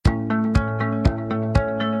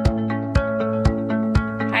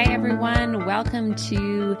welcome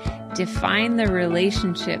to Define the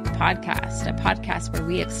Relationship podcast, a podcast where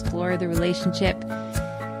we explore the relationship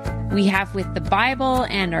we have with the Bible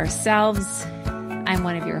and ourselves. I'm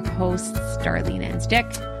one of your hosts, Darlene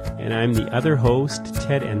Enstick. And I'm the other host,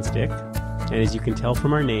 Ted Enstick. And as you can tell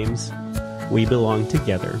from our names, we belong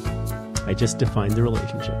together. I just defined the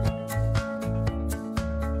relationship.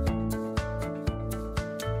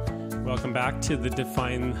 Welcome back to the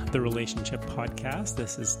Define the Relationship podcast.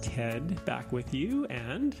 This is Ted back with you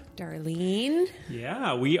and Darlene.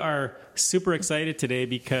 Yeah, we are super excited today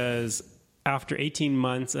because after 18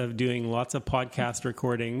 months of doing lots of podcast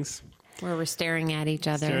recordings, where we're staring at each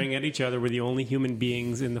other. We're the only human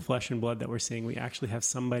beings in the flesh and blood that we're seeing. We actually have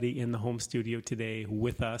somebody in the home studio today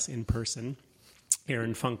with us in person,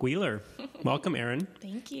 Erin Funk-Wheeler. Welcome, Erin.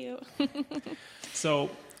 Thank you.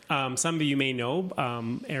 So some of you may know,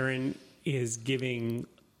 Erin is giving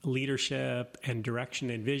leadership and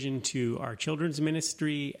direction and vision to our children's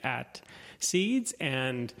ministry at Seeds.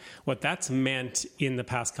 And what that's meant in the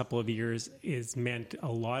past couple of years is meant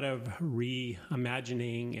a lot of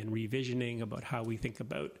reimagining and revisioning about how we think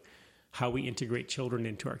about how we integrate children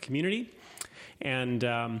into our community. And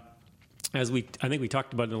as I think we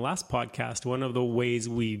talked about in the last podcast, one of the ways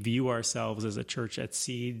we view ourselves as a church at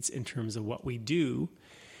Seeds in terms of what we do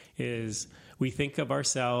is we think of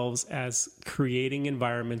ourselves as creating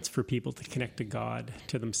environments for people to connect to God,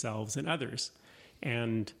 to themselves and others,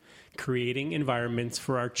 and creating environments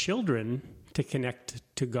for our children to connect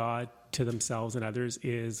to God, to themselves and others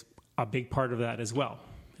is a big part of that as well.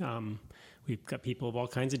 We've got people of all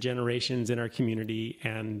kinds of generations in our community,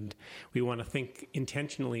 and we want to think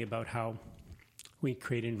intentionally about how we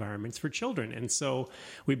create environments for children. And so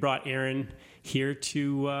we brought Erin here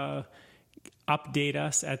to update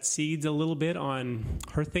us at Seeds a little bit on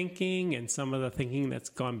her thinking and some of the thinking that's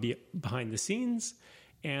gone behind the scenes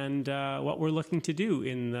and what we're looking to do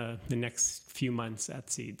in the next few months at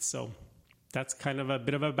Seeds. So that's kind of a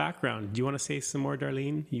bit of a background. Do you want to say some more,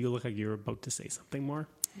 Darlene? You look like you're about to say something more.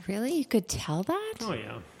 Really? You could tell that? Oh,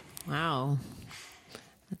 yeah. Wow.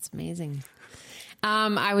 That's amazing.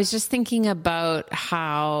 I was just thinking about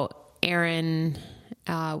how Erin...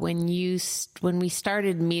 when we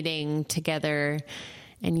started meeting together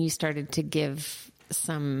and you started to give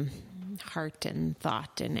some heart and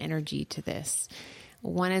thought and energy to this,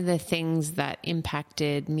 one of the things that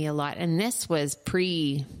impacted me a lot, and this was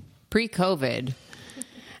pre-COVID,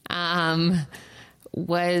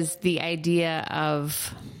 was the idea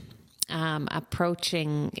of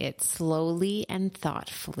approaching it slowly and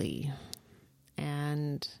thoughtfully.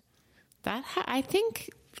 And that, I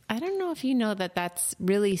don't know if you know that that's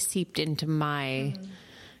really seeped into my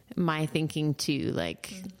thinking too,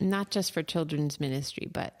 like not just for children's ministry,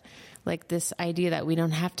 but like this idea that we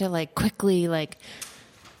don't have to like quickly, like,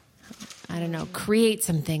 I don't know, create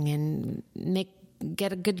something and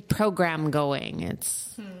get a good program going.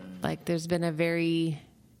 It's like, there's been a very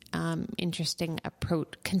interesting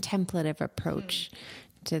approach, contemplative approach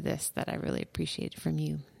to this that I really appreciated from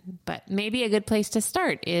you. But maybe a good place to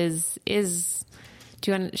start is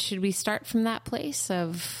should we start from that place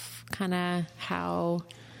of kind of how?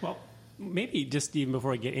 Well, maybe just even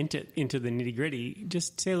before I get into the nitty gritty,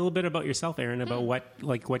 just say a little bit about yourself, Erin, about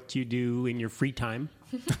what you do in your free time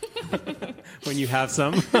when you have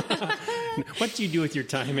some. What do you do with your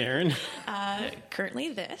time, Erin? Currently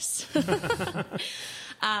this.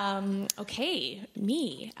 Okay,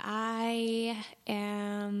 me. I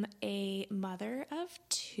am a mother of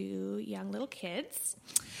 2 young little kids.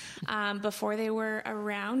 Before they were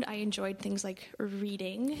around, I enjoyed things like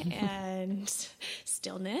reading and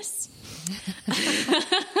stillness.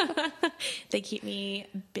 They keep me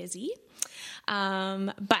busy.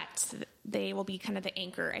 But they will be kind of the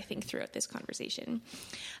anchor, I think, throughout this conversation.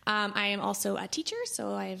 I am also a teacher,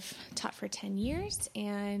 so I've taught for 10 years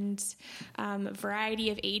and a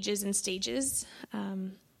variety of ages and stages.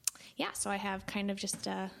 So I have kind of just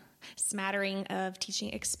a smattering of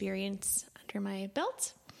teaching experience under my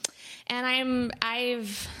belt. And I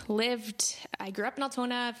grew up in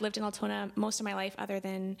Altona. I've lived in Altona most of my life other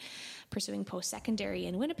than pursuing post-secondary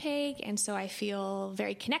in Winnipeg. And so I feel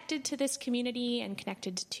very connected to this community and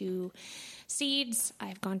connected to Seeds.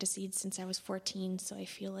 I've gone to Seeds since I was 14. So I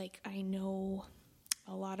feel like I know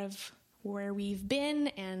a lot of where we've been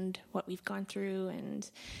and what we've gone through. And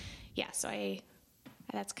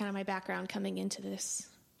that's kind of my background coming into this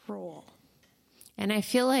role. And I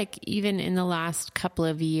feel like even in the last couple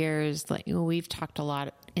of years, like we've talked a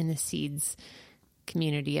lot in the Seeds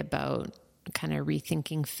community about kind of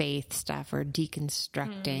rethinking faith stuff or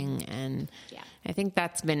deconstructing. And I think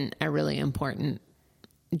that's been a really important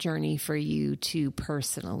journey for you too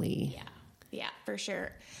personally. Yeah, for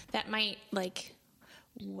sure. That might like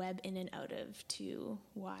web in and out of to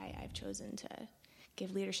why I've chosen to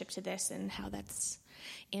give leadership to this and how that's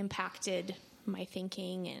impacted my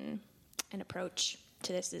thinking and approach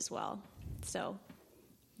to this as well. So,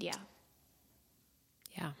 yeah.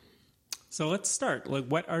 Yeah. So let's start. Like,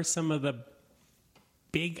 what are some of the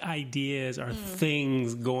big ideas or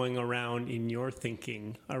things going around in your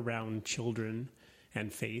thinking around children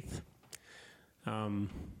and faith?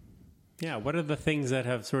 What are the things that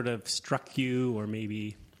have sort of struck you or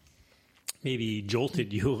maybe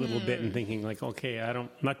jolted you a little bit in thinking like, okay, I'm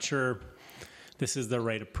not sure this is the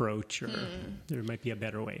right approach or there might be a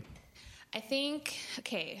better way? I think,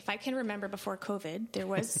 if I can remember before COVID, there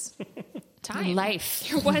was time. Life.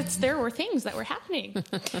 There were things that were happening.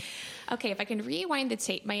 Okay, if I can rewind the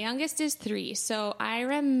tape, my youngest is 3. So I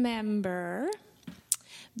remember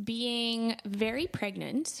being very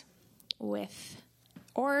pregnant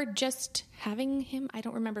or just having him. I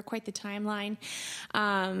don't remember quite the timeline.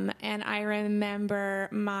 And I remember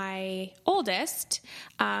my oldest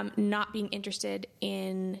not being interested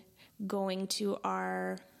in going to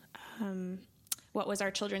our what was our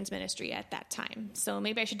children's ministry at that time. So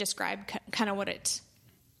maybe I should describe kind of what it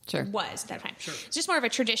was at that time. Sure. It's just more of a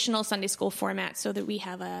traditional Sunday school format so that we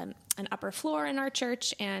have an upper floor in our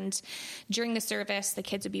church, and during the service, the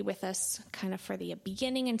kids would be with us kind of for the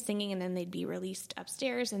beginning and singing, and then they'd be released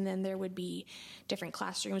upstairs, and then there would be different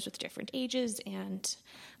classrooms with different ages and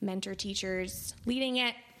mentor teachers leading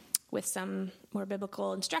it with some more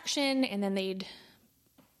biblical instruction, and then they'd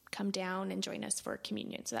come down and join us for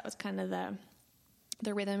communion. So that was kind of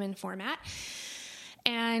the rhythm and format.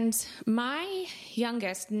 And my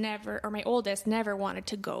oldest never wanted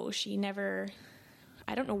to go.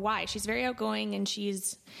 I don't know why. She's very outgoing and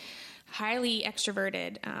she's highly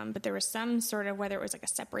extroverted. But there was some sort of, whether it was like a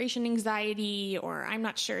separation anxiety or I'm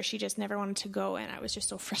not sure, she just never wanted to go. And I was just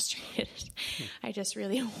so frustrated. I just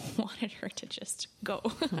really wanted her to just go.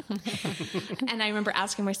 And I remember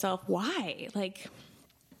asking myself, why? Like,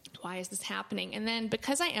 why is this happening? And then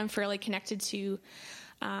because I am fairly connected to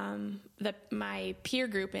my peer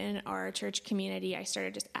group in our church community, I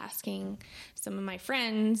started just asking some of my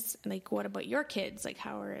friends, like, what about your kids? Like,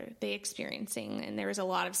 how are they experiencing? And there was a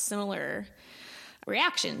lot of similar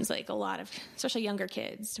reactions, like a lot of, especially younger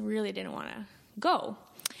kids, really didn't want to go.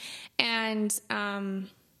 And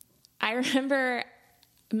I remember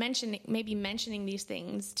mentioning these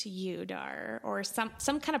things to you, Dar, or some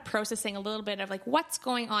kind of processing a little bit of like what's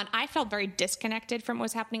going on. I felt very disconnected from what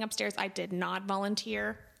was happening upstairs. I did not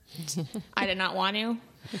volunteer. I did not want to.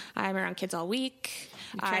 I'm around kids all week.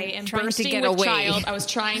 I am bursting with child. I was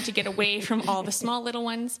trying to get away from all the small little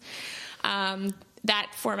ones. That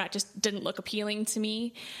format just didn't look appealing to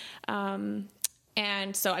me.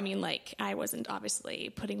 And so, I mean, like, I wasn't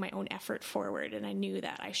obviously putting my own effort forward, and I knew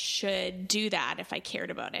that I should do that if I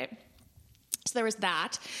cared about it. So there was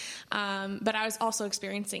that. But I was also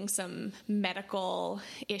experiencing some medical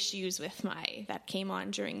issues that came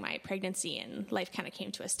on during my pregnancy, and life kind of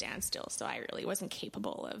came to a standstill. So I really wasn't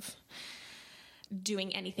capable of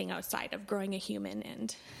doing anything outside of growing a human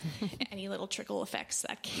and any little trickle effects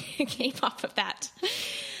that came off of that.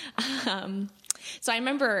 So I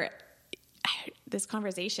remember this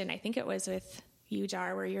conversation, I think it was with you,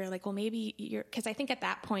 Jar, where you're like, well, maybe because I think at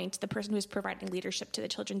that point, the person who was providing leadership to the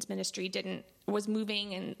children's ministry was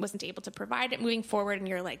moving and wasn't able to provide it moving forward. And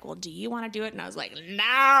you're like, well, do you want to do it? And I was like,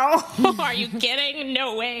 no, are you kidding?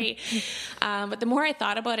 No way. But the more I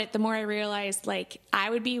thought about it, the more I realized like I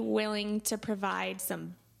would be willing to provide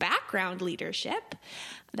some background leadership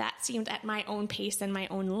that seemed at my own pace and my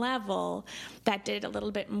own level, that did a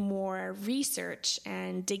little bit more research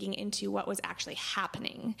and digging into what was actually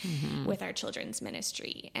happening with our children's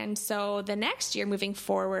ministry. And so the next year moving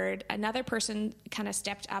forward, another person kind of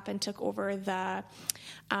stepped up and took over the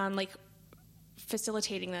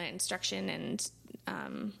facilitating the instruction and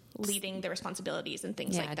leading the responsibilities and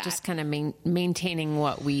things like that. Just kind of maintaining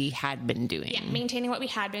what we had been doing. Yeah, maintaining what we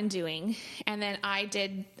had been doing. And then I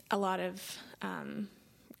did a lot of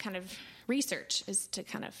kind of research is to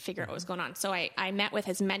kind of figure out what was going on. So I met with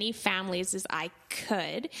as many families as I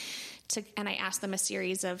could and I asked them a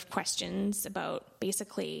series of questions about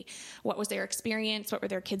basically what was their experience, what were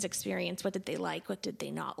their kids' experience, what did they like, what did they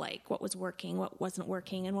not like, what was working, what wasn't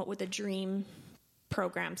working, and what would the dream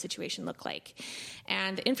program situation look like.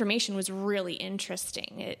 And the information was really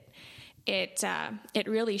interesting. It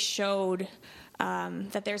really showed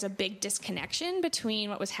that there's a big disconnection between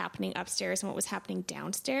what was happening upstairs and what was happening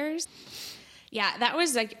downstairs. Yeah, that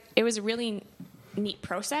was like, it was really neat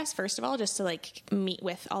process, first of all, just to like meet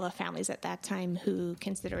with all the families at that time who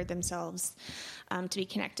considered themselves to be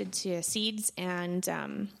connected to Seeds.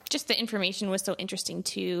 And just the information was so interesting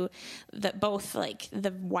too, that both like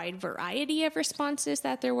the wide variety of responses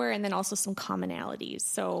that there were, and then also some commonalities.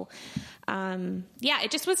 So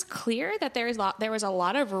it just was clear that there was a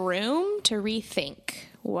lot of room to rethink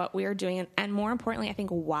what we were doing, and more importantly, I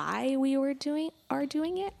think why we were doing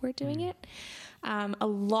it. A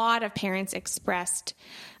lot of parents expressed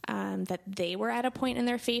that they were at a point in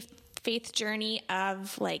their faith journey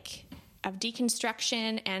of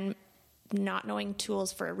deconstruction and not knowing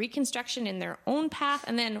tools for reconstruction in their own path,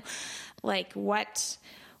 and then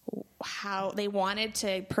how they wanted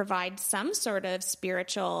to provide some sort of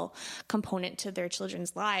spiritual component to their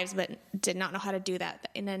children's lives, but did not know how to do that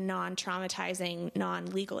in a non-traumatizing,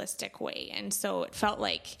 non-legalistic way. And so it felt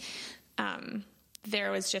like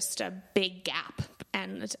there was just a big gap,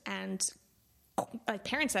 and like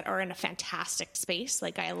parents that are in a fantastic space.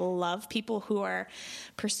 Like, I love people who are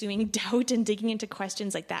pursuing doubt and digging into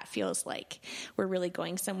questions. Like, that feels like we're really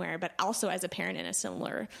going somewhere. But also as a parent in a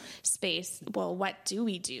similar space, well, what do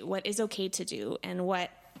we do? What is okay to do? And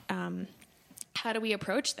how do we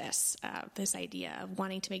approach this idea of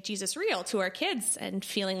wanting to make Jesus real to our kids and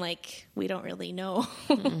feeling like we don't really know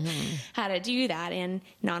how to do that in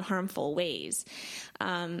non-harmful ways?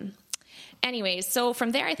 Anyways, so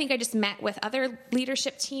from there, I think I just met with other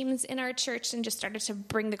leadership teams in our church and just started to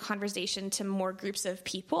bring the conversation to more groups of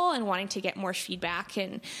people and wanting to get more feedback.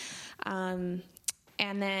 And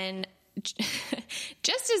then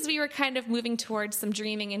just as we were kind of moving towards some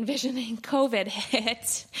dreaming and visioning, COVID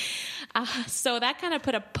hit. So that kind of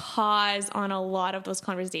put a pause on a lot of those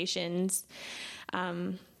conversations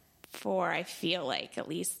for, I feel like, at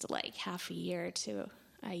least like half a year to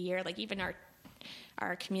a year. Like, even our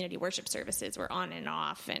community worship services were on and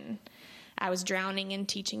off, and I was drowning in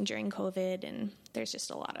teaching during COVID, and there's just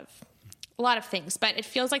a lot of things. But it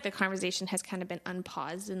feels like the conversation has kind of been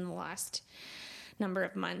unpaused in the last number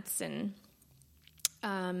of months, and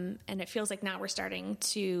it feels like now we're starting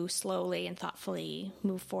to slowly and thoughtfully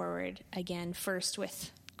move forward again, first with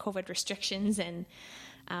COVID restrictions, and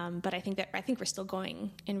but I think we're still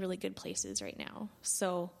going in really good places right now.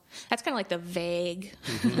 So that's kind of like the vague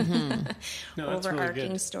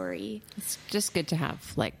overarching story. It's just good to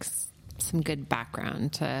have like some good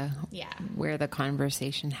background to where the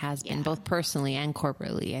conversation has been, both personally and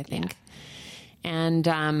corporately, I think. And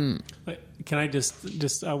can I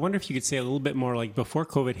just I wonder if you could say a little bit more, like, before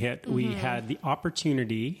COVID hit, we had the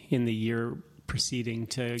opportunity in the year preceding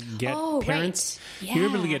to get parents. Right. Yeah. We were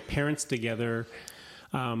able to get parents together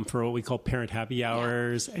for what we call parent happy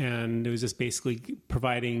hours, and it was just basically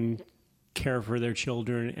providing care for their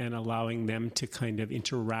children and allowing them to kind of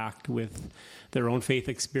interact with their own faith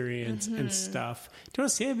experience and stuff. Do you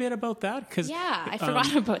want to say a bit about that? I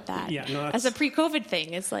forgot about that. Yeah, no, as a pre-COVID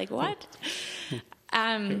thing, it's like, what?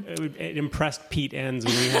 It impressed Pete Enns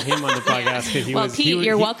when we had him on the podcast. Pete,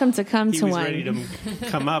 you're welcome to come to one. He was ready to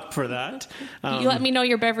come up for that. You let me know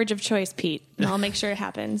your beverage of choice, Pete, and I'll make sure it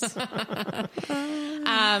happens.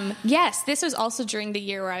 Yes, this was also during the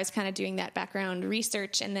year where I was kind of doing that background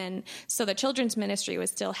research, and then so the children's ministry was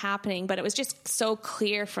still happening, but it was just so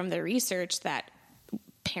clear from the research that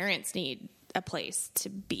parents need a place to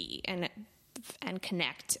be and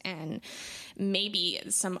connect, and maybe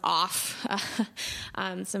some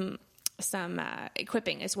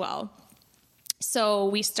equipping as well. So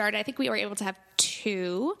we started, I think we were able to have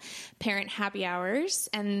 2 parent happy hours.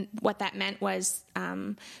 And what that meant was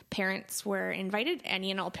parents were invited, any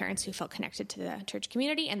and all parents who felt connected to the church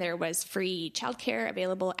community. And there was free childcare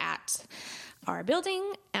available at our building.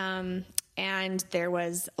 And there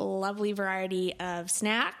was a lovely variety of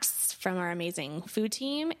snacks from our amazing food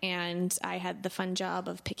team. And I had the fun job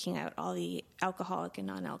of picking out all the alcoholic and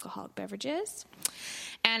non-alcoholic beverages.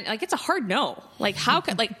 And like, it's a hard no. Like, how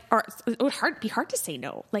could it would be hard to say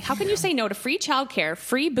no. Like, how can you say no to free childcare,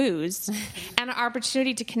 free booze, and an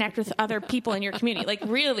opportunity to connect with other people in your community? Like,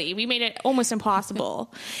 really, we made it almost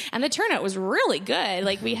impossible. And the turnout was really good.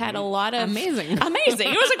 Like, we had a lot of amazing. It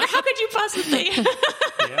was like, how could you possibly?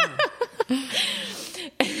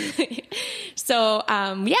 So,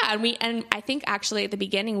 and I think actually at the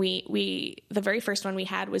beginning, the very first one we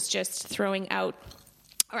had was just throwing out,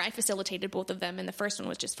 or I facilitated both of them. And the first one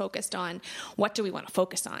was just focused on what do we want to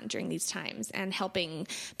focus on during these times, and helping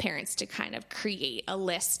parents to kind of create a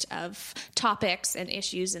list of topics and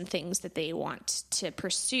issues and things that they want to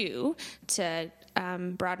pursue to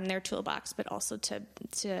broaden their toolbox, but also to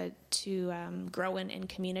grow in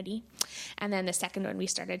community. And then the second one, we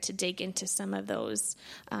started to dig into some of those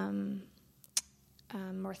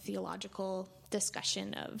more theological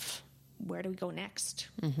discussion of where do we go next?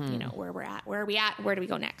 You know, where are we at? Where do we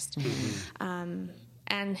go next?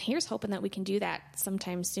 And here's hoping that we can do that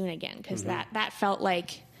sometime soon again, because that felt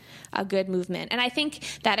like a good movement. And I think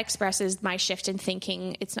that expresses my shift in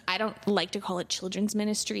thinking. I don't like to call it children's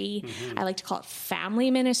ministry. I like to call it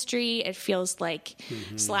family ministry. It feels like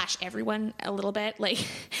slash everyone a little bit. Like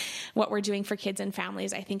what we're doing for kids and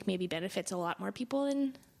families, I think maybe benefits a lot more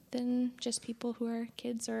people than just people who are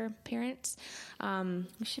kids or parents.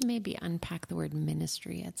 We should maybe unpack the word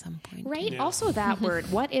ministry at some point. Right? Yeah. Also that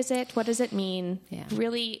word. What is it? What does it mean? Yeah.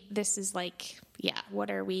 Really, this is like,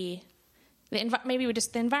 what are we... maybe we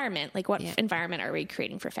just the environment, like what environment are we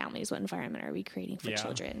creating for families? What environment are we creating for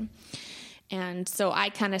children? And so I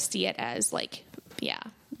kind of see it as like,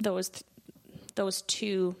 those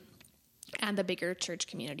two and the bigger church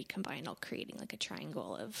community combined, all creating like a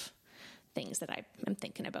triangle of things that I am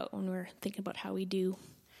thinking about when we're thinking about how we do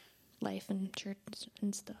life and church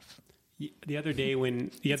and stuff. The other day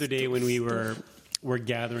when we were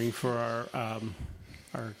gathering for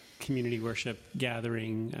our community worship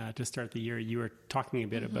gathering to start the year, you were talking a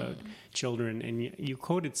bit about children, and you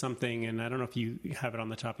quoted something, and I don't know if you have it on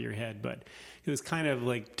the top of your head, but it was kind of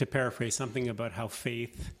like, to paraphrase, something about how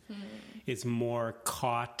faith is more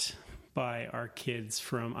caught by our kids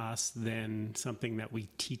from us than something that we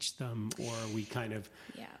teach them or we kind of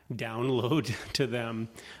download to them.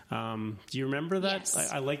 Do you remember that?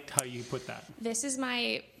 Yes. I liked how you put that. This is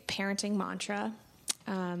my parenting mantra.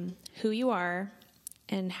 Who you are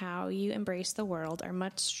and how you embrace the world are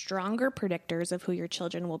much stronger predictors of who your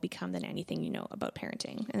children will become than anything you know about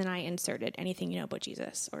parenting. And then I inserted anything you know about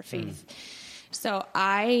Jesus or faith. So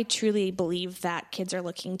I truly believe that kids are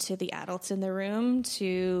looking to the adults in the room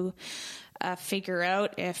to figure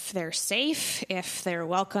out if they're safe, if they're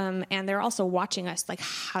welcome, and they're also watching us, like,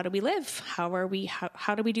 how do we live? How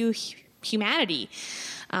do we do humanity?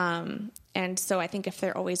 And so I think if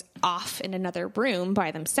they're always off in another room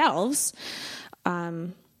by themselves,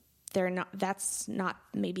 that's not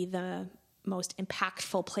maybe the most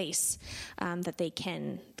impactful place that they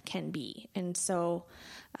can be. And so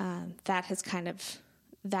that has kind of,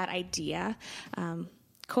 that idea,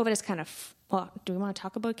 COVID is kind of, well, do we want to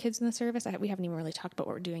talk about kids in the service? We haven't even really talked about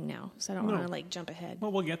what we're doing now, so I don't want to like jump ahead.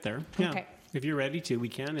 Well, we'll get there. Yeah. Okay. If you're ready to, we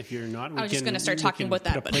can. If you're not, I was just going to start talking about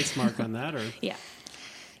that. Put a place mark on that, or Yeah.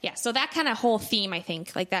 So that kind of whole theme, I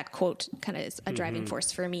think, like that quote kind of is a driving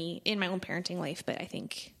force for me in my own parenting life, but I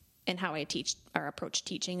think in how I teach or approach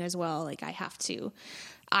teaching as well. Like I have to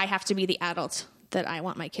be the adult that I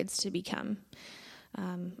want my kids to become,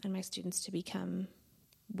 and my students to become,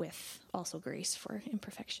 with also grace for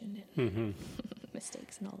imperfection and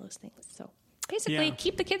mistakes and all those things. So basically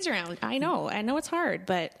keep the kids around. I know it's hard,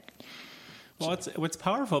 but... Well, what's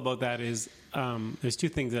powerful about that is there's two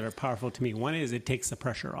things that are powerful to me. One is it takes the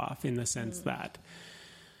pressure off, in the sense that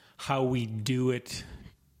how we do it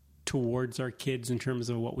towards our kids in terms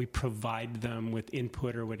of what we provide them with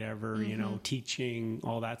input or whatever, teaching,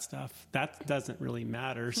 all that stuff, that doesn't really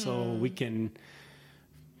matter. So we can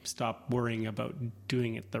stop worrying about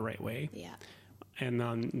doing it the right way. Yeah. And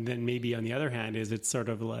then maybe on the other hand is it's sort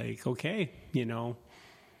of like, okay,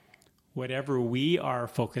 whatever we are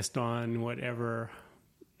focused on,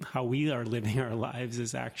 how we are living our lives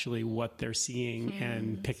is actually what they're seeing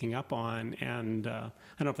and picking up on. And I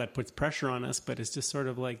don't know if that puts pressure on us, but it's just sort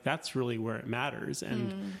of like, that's really where it matters.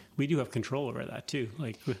 And we do have control over that too.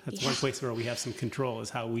 Like that's one place where we have some control, is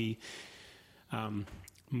how we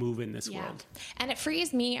move in this world. And it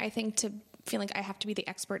frees me, I think, to feel like I have to be the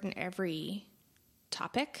expert in every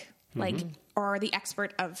topic, or the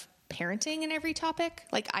expert of parenting in every topic.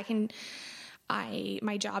 Like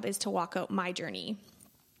my job is to walk out my journey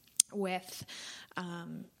with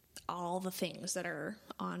all the things that are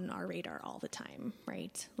on our radar all the time,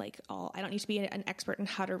 right? Like I don't need to be an expert in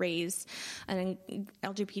how to raise an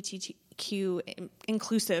LGBTQ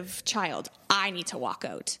inclusive child. I need to walk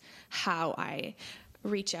out how I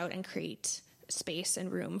reach out and create space and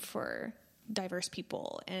room for diverse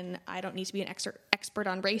people. And I don't need to be an expert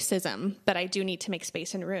on racism, but I do need to make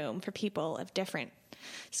space and room for people of different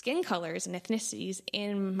skin colors and ethnicities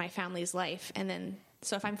in my family's life. And then,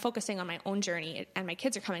 so if I'm focusing on my own journey and my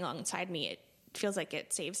kids are coming alongside me, it feels like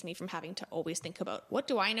it saves me from having to always think about what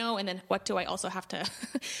do I know, and then what do I also have to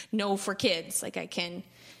know for kids. Like I can,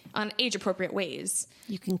 on age appropriate ways,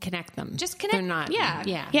 you can connect them. Just connect. They're not.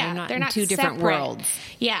 They're not two separate. different worlds.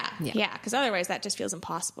 Yeah. Because otherwise, that just feels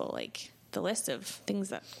impossible. Like the list of things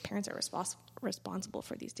that parents are responsible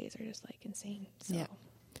for these days are just like insane. So. Yeah.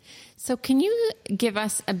 So can you give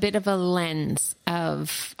us a bit of a lens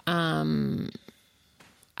of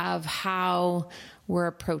how we're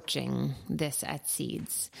approaching this at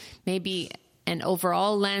Seeds? Maybe an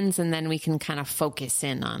overall lens, and then we can kind of focus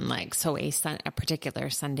in on like, so a particular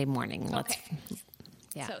Sunday morning. Let's,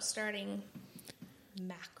 yeah. So starting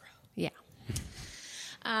macro. Yeah.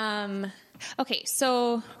 Okay,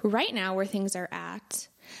 so right now where things are at,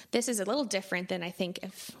 this is a little different than I think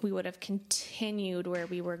if we would have continued where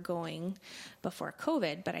we were going before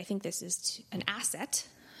COVID, but I think this is an asset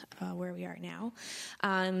where we are now.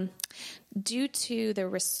 Due to the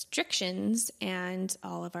restrictions and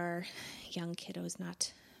all of our young kiddos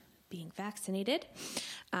not being vaccinated,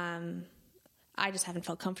 I just haven't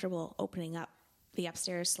felt comfortable opening up the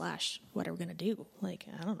upstairs / what are we going to do? Like,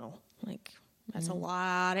 I don't know, like... That's a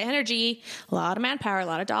lot of energy, a lot of manpower, a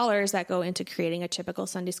lot of dollars that go into creating a typical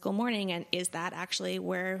Sunday school morning. And is that actually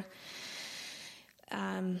where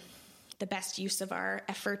the best use of our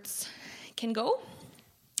efforts can go?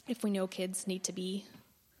 If we know kids need to be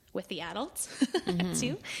with the adults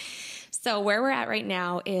too. So where we're at right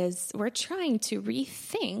now is we're trying to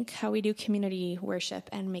rethink how we do community worship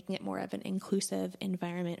and making it more of an inclusive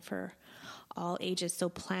environment for all ages. So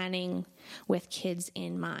planning with kids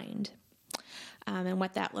in mind. And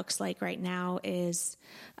what that looks like right now is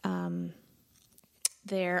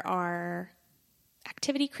there are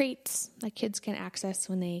activity crates that kids can access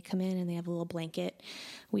when they come in, and they have a little blanket.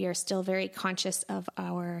 We are still very conscious of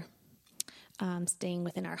our staying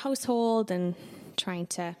within our household and trying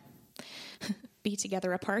to be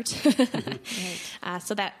together apart.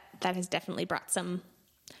 So that has definitely brought some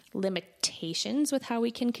limitations with how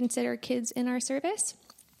we can consider kids in our service.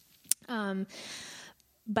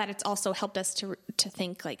 But it's also helped us to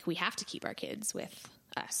think like we have to keep our kids with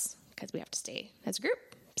us because we have to stay as a group.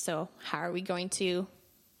 So how are we going to,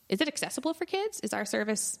 is it accessible for kids? Is our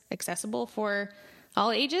service accessible for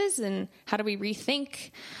all ages? And how do we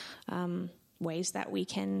rethink ways that we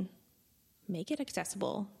can make it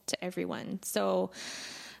accessible to everyone? So,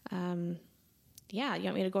 you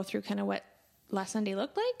want me to go through kind of what last Sunday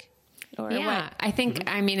looked like? Or what? I think,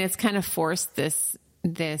 I mean, it's kind of forced this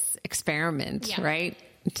experiment, right?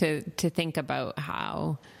 To think about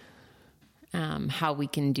how we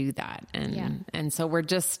can do that. And so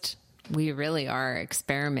we really are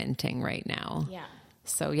experimenting right now. Yeah.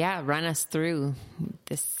 So run us through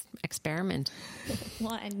this experiment.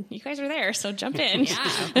 Well, and you guys are there, so jump in.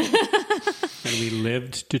 And we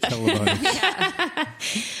lived to tell about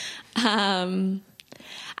it.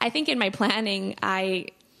 I think in my planning, I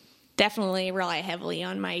definitely rely heavily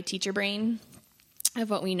on my teacher brain of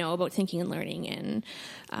what we know about thinking and learning. And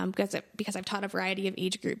because I've taught a variety of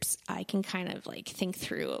age groups, I can kind of like think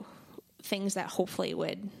through things that hopefully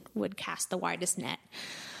would cast the widest net.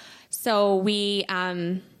 So we,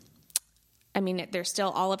 there's still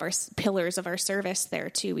all of our pillars of our service there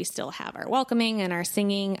too. We still have our welcoming and our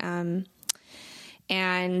singing.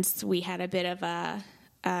 And we had a bit of a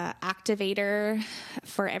activator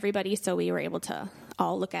for everybody. So we were able to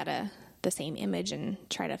all look at the same image and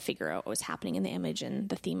try to figure out what was happening in the image. And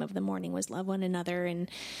the theme of the morning was love one another.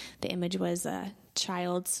 And the image was a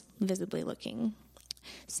child visibly looking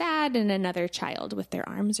sad and another child with their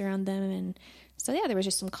arms around them. And so, there was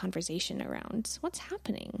just some conversation around what's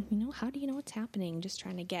happening. How do you know what's happening? Just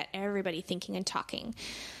trying to get everybody thinking and talking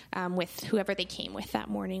with whoever they came with that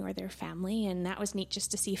morning or their family. And that was neat just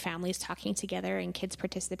to see families talking together and kids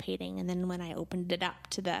participating. And then when I opened it up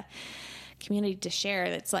to the community to share,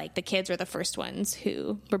 that's like the kids were the first ones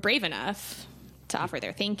who were brave enough to offer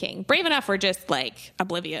their thinking. Brave enough or just like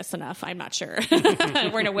oblivious enough, I'm not sure.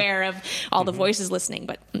 Weren't aware of all the voices listening,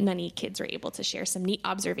 but many kids were able to share some neat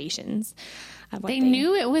observations. Of what they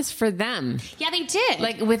knew it was for them. Yeah, they did.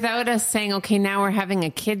 Like without us saying, okay, now we're having a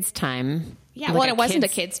kids' time. Yeah, well, it wasn't a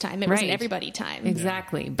kids' time. It was an everybody time.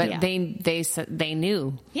 Exactly. But they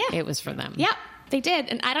knew it was for them. Yeah, they did.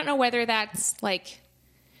 And I don't know whether that's like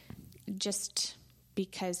just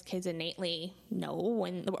because kids innately know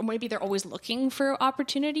when, or maybe they're always looking for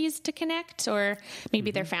opportunities to connect, or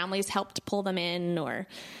maybe their families helped pull them in, or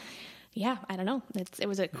I don't know. It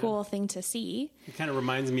was a cool thing to see. It kind of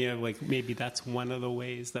reminds me of like, maybe that's one of the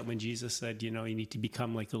ways that when Jesus said, you need to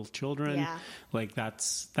become like little children, like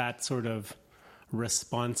that's that sort of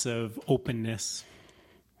responsive openness.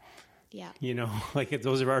 Yeah. Like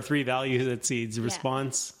those are our three values at Seeds: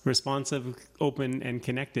 responsive, open, and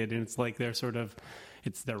connected. And it's like they're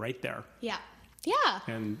right there. Yeah. Yeah.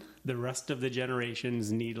 And the rest of the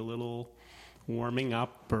generations need a little warming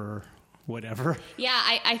up or whatever. Yeah.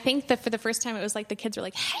 I think that for the first time, it was like the kids were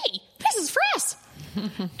like, hey, this is for us.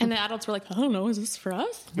 And the adults were like, I don't know, is this for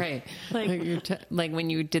us? Right. Like- Like when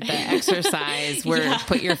you did the exercise where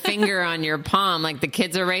put your finger on your palm, like the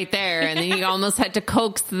kids are right there. And then you almost had to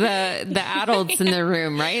coax the adults in the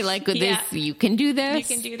room, right? Like with Yeah. this, you can do this.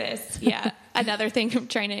 You can do this. Yeah. Another thing I'm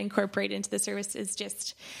trying to incorporate into the service is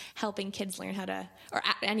just helping kids learn how to, or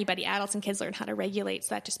anybody, adults and kids learn how to regulate.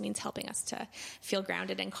 So that just means helping us to feel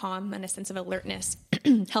grounded and calm and a sense of alertness,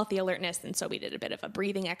 healthy alertness. And so we did a bit of a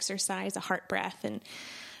breathing exercise, a heart breath, and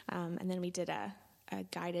then we did a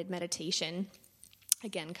guided meditation.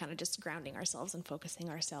 Again, kind of just grounding ourselves and focusing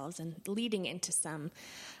ourselves and leading into some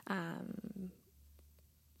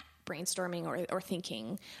brainstorming or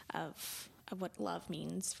thinking of what love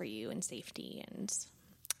means for you and safety and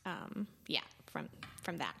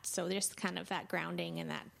from that. So just kind of that grounding and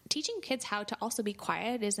that teaching kids how to also be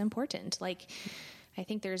quiet is important. Like, I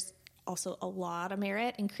think there's also a lot of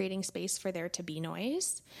merit in creating space for there to be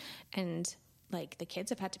noise, and like the kids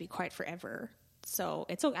have had to be quiet forever. So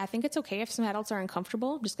I think it's okay if some adults are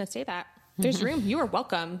uncomfortable. I'm just going to say that. There's room. You are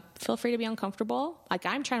welcome. Feel free to be uncomfortable. Like,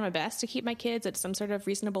 I'm trying my best to keep my kids at some sort of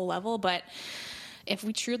reasonable level, but if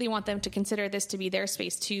we truly want them to consider this to be their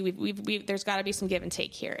space too, there's got to be some give and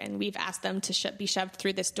take here. And we've asked them to be shoved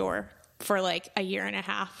through this door for like a year and a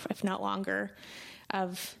half, if not longer,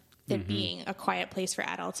 of it being a quiet place for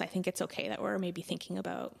adults. I think it's okay that we're maybe thinking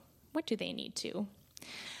about what do they need to.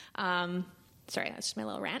 Sorry, that's just my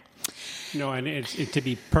little rant. No, and to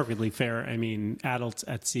be perfectly fair, I mean, adults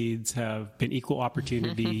at Seeds have been equal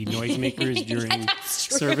opportunity noisemakers during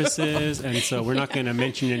services, and so we're not going to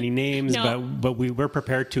mention any names, No. but we're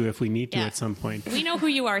prepared to if we need to Yeah. at some point. We know who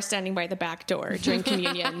you are standing by the back door during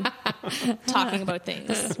communion, talking about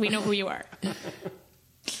things. We know who you are.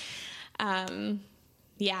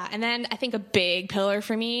 Yeah, and then I think a big pillar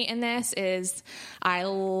for me in this is I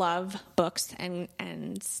love books and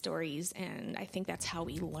stories, and I think that's how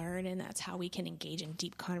we learn and that's how we can engage in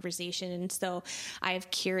deep conversation. And so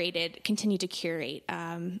I've continued to curate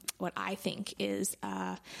what I think is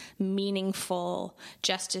a meaningful,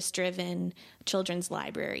 justice-driven children's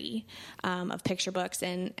library of picture books,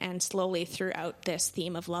 and slowly throughout this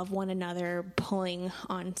theme of love one another, pulling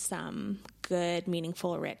on some good,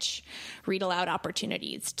 meaningful, rich read aloud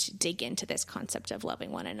opportunities to dig into this concept of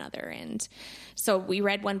loving one another. And so we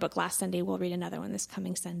read one book last Sunday, we'll read another one this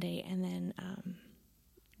coming Sunday, and then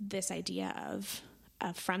this idea of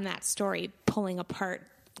from that story pulling apart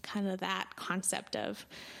kind of that concept of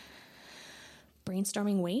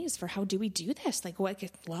brainstorming ways for how do we do this? Like, what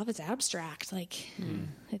if love is abstract? Like,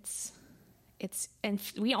 it's, and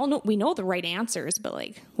we know the right answers, but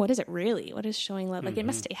like, what is it really? What is showing love? Like,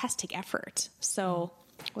 it has to take effort. So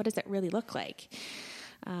what does it really look like?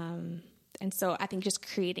 And so I think just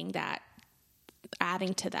creating that,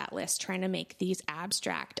 adding to that list, trying to make these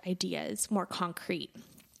abstract ideas more concrete.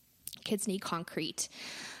 Kids need concrete.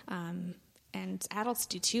 And adults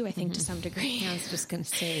do too, I think, to some degree. I was just going to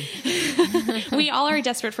say. We all are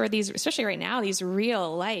desperate for these, especially right now, these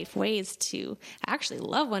real life ways to actually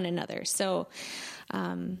love one another. So,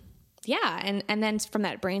 yeah. And then from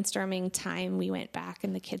that brainstorming time, we went back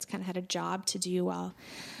and the kids kind of had a job to do while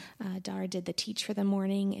Dara did the teach for the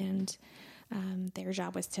morning. And their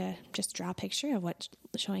job was to just draw a picture of what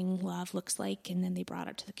showing love looks like. And then they brought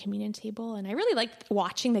it to the communion table. And I really liked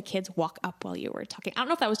watching the kids walk up while you were talking. I don't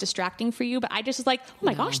know if that was distracting for you, but I just was like, oh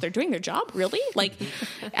my gosh, they're doing their job. Really? Like,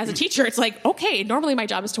 as a teacher, it's like, okay, normally my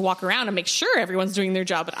job is to walk around and make sure everyone's doing their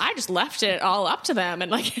job, but I just left it all up to them.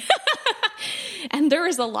 And like, and there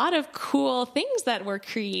was a lot of cool things that were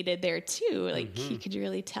created there too. Like, you could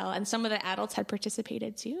really tell. And some of the adults had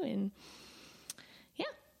participated too. And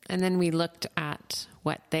And then we looked at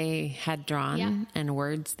what they had drawn and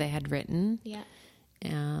words they had written. yeah.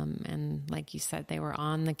 And like you said, they were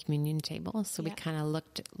on the communion table. So we kind of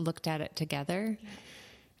looked at it together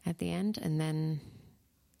at the end. And then,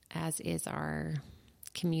 as is our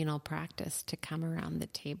communal practice, to come around the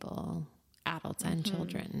table, adults and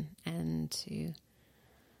children, and to,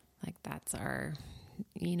 like, that's our,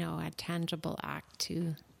 a tangible act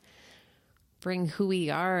to bring who we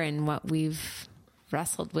are and what we've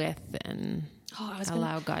wrestled with and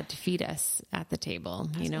allow God to feed us at the table,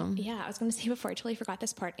 I was going to say before, I totally forgot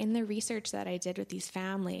this part. In the research that I did with these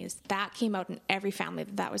families, that came out in every family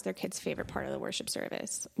that was their kid's favorite part of the worship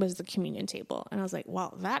service was the communion table. And I was like,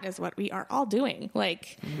 well, that is what we are all doing.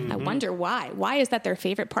 Like, I wonder why. Why is that their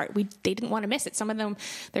favorite part? They didn't want to miss it. Some of them,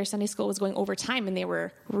 their Sunday school was going overtime and they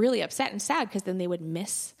were really upset and sad because then they would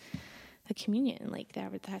miss the communion. Like,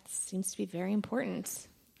 that seems to be very important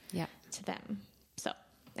to them. So,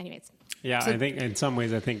 anyways. Yeah, I think in some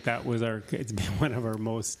ways, that was it's been one of our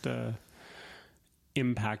most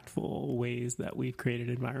impactful ways that we've created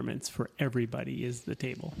environments for everybody is the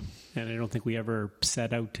table. And I don't think we ever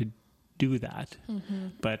set out to do that,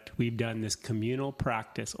 but we've done this communal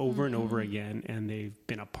practice over and over again, and they've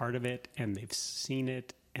been a part of it and they've seen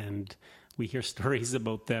it, and we hear stories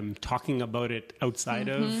about them talking about it outside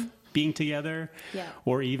of being together,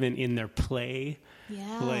 or even in their play,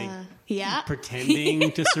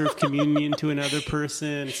 pretending to serve communion to another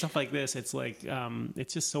person, stuff like this. It's like,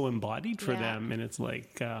 it's just so embodied for them. And it's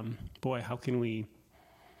like, boy, how can we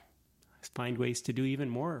find ways to do even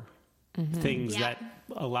more things that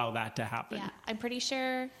allow that to happen? Yeah, I'm pretty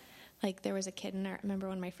sure, like, there was a kid, and I remember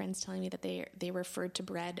one of my friends telling me that they referred to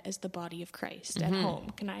bread as the body of Christ at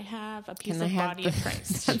home. Can I have a piece of body of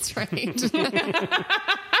Christ? That's right.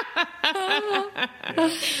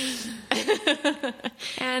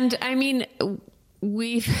 And I mean,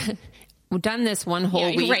 we've done this one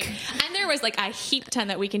whole week. Right. And there was like a heap ton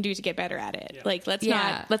that we can do to get better at it. Like, let's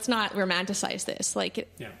not romanticize this. Like,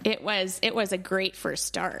 it was a great first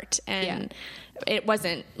start, and it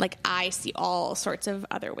wasn't like, I see all sorts of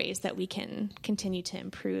other ways that we can continue to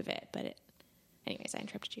improve it. But anyways, I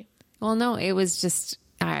interrupted you. Well, no, it was just,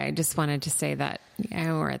 I just wanted to say that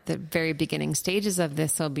we're at the very beginning stages of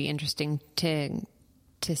this. So it'll be interesting to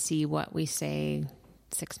see what we say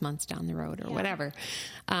 6 months down the road or whatever.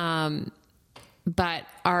 But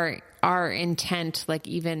our intent, like,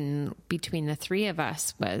 even between the three of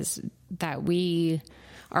us, was that we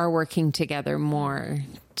are working together more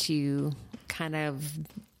to kind of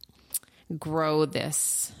grow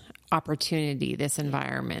this opportunity, this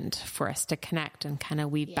environment for us to connect and kind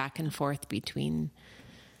of weave back and forth between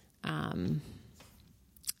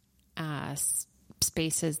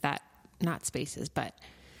spaces that, not spaces, but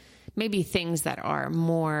maybe things that are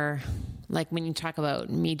more like, when you talk about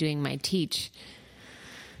me doing my teach,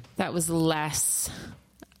 that was less,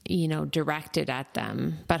 directed at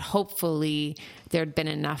them, but hopefully there'd been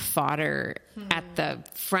enough fodder at the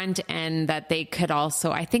front end that they could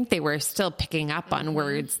also, I think they were still picking up on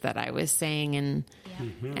words that I was saying,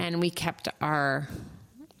 and we kept our,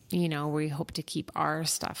 we hope to keep our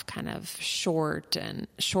stuff kind of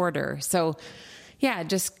shorter. So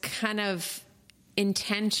just kind of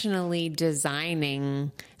intentionally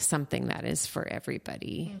designing something that is for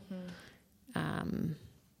everybody.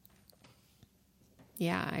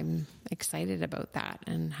 I'm excited about that,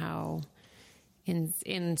 and how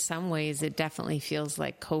in some ways it definitely feels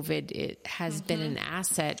like COVID, it has been an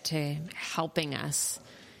asset to helping us,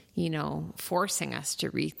 forcing us to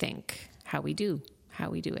rethink how we do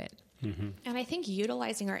it. And I think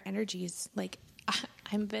utilizing our energies, like,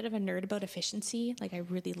 I'm a bit of a nerd about efficiency. Like, I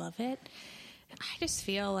really love it. I just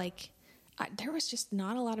feel like there was just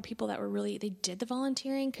not a lot of people that were really, they did the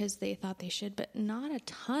volunteering because they thought they should, but not a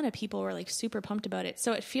ton of people were like super pumped about it.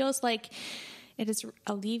 So it feels like it has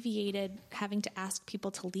alleviated having to ask people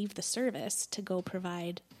to leave the service to go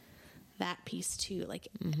provide that piece too. Like,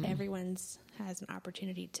 everyone's has an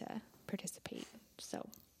opportunity to participate. So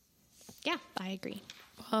yeah, I agree.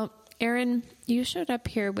 Well, Erin, you showed up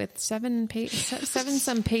here with seven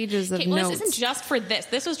some pages of notes. Well, this isn't just for this.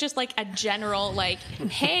 This was just like a general, like,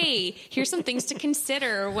 hey, here's some things to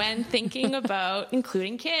consider when thinking about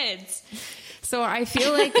including kids. So I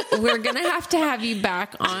feel like we're going to have you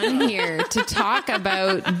back on here to talk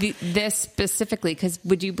about this specifically, because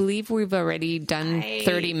would you believe we've already done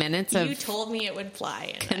 30 minutes of... You told me it would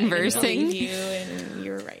fly. And conversing. I believe you, and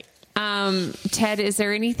you're right. Ted, is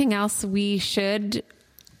there anything else we should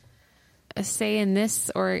say in this,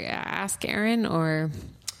 or ask Erin, or?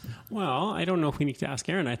 Well, I don't know if we need to ask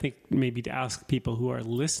Erin. I think maybe to ask people who are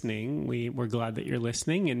listening. We're glad that you're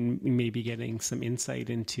listening, and maybe getting some insight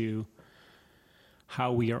into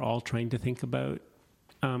how we are all trying to think about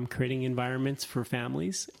creating environments for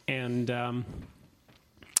families. And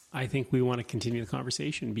I think we want to continue the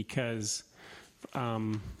conversation, because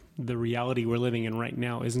the reality we're living in right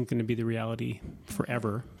now isn't going to be the reality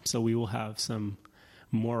forever. So we will have some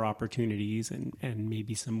more opportunities and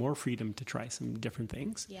maybe some more freedom to try some different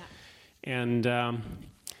things. Yeah. And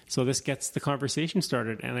so this gets the conversation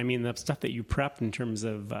started. And I mean, the stuff that you prepped in terms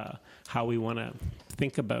of how we want to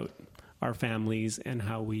think about our families and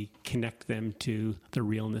how we connect them to the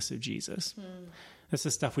realness of Jesus. This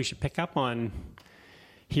is stuff we should pick up on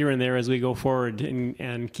here and there as we go forward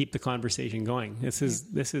and keep the conversation going. This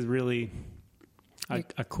is really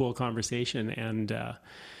a cool conversation, and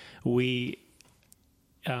we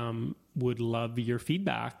would love your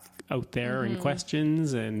feedback out there, and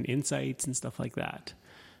questions and insights and stuff like that.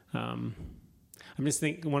 I'm just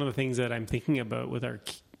thinking, one of the things that I'm thinking about with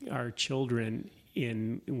our children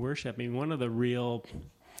in worship, I mean, one of the real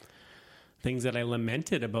things that I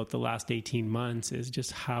lamented about the last 18 months is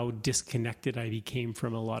just how disconnected I became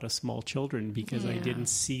from a lot of small children because I didn't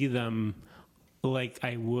see them like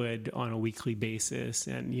I would on a weekly basis.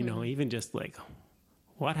 And, you know, even just like,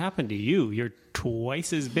 what happened to you? You're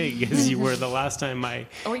twice as big as you were the last time I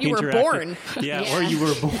Or you were born. Yeah, or you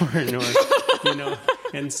were born, or, you know.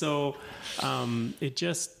 And so it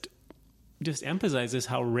just emphasizes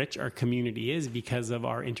how rich our community is because of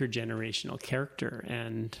our intergenerational character.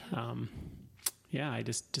 And I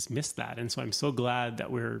just miss that. And so I'm so glad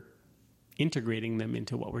that we're integrating them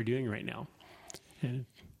into what we're doing right now. And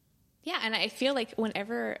and I feel like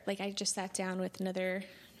whenever, like, I just sat down with another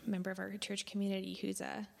member of our church community who's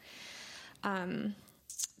a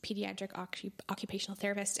pediatric occupational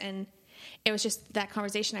therapist, and it was just that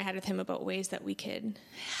conversation I had with him about ways that we could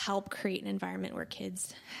help create an environment where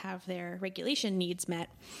kids have their regulation needs met.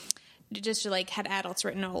 Just like had adults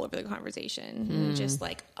written all over the conversation. And just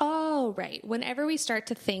like, oh, right. Whenever we start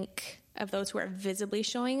to think of those who are visibly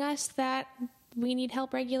showing us that we need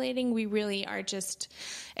help regulating, we really are just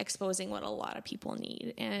exposing what a lot of people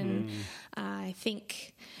need. And I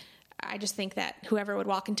just think that whoever would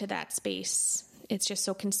walk into that space, it's just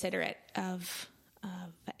so considerate of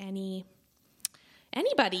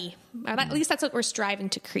anybody. At least that's what we're striving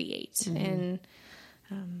to create. And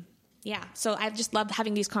so I just love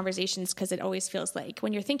having these conversations because it always feels like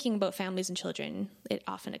when you're thinking about families and children, it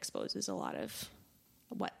often exposes a lot of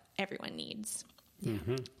what everyone needs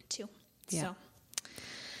too. Yeah. So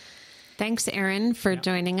thanks, Erin, for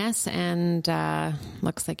joining us, and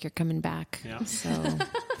looks like you're coming back. Yeah. So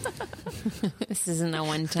this isn't a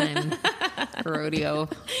one-time rodeo.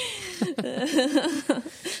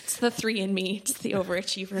 it's the 3 in me. It's the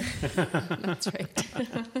overachiever. That's right.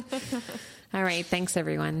 All right. Thanks,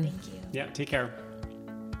 everyone. Thank you. yeah, take care.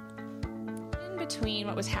 In between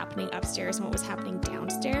what was happening upstairs and what was happening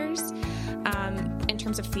downstairs, in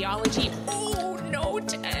terms of theology, oh no,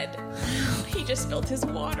 Ted. He just spilled his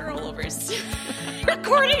water all over his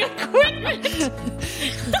recording equipment.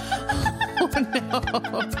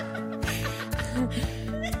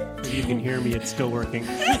 If you can hear me, it's still working.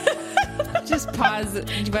 Just pause.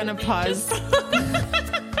 Do you want to pause?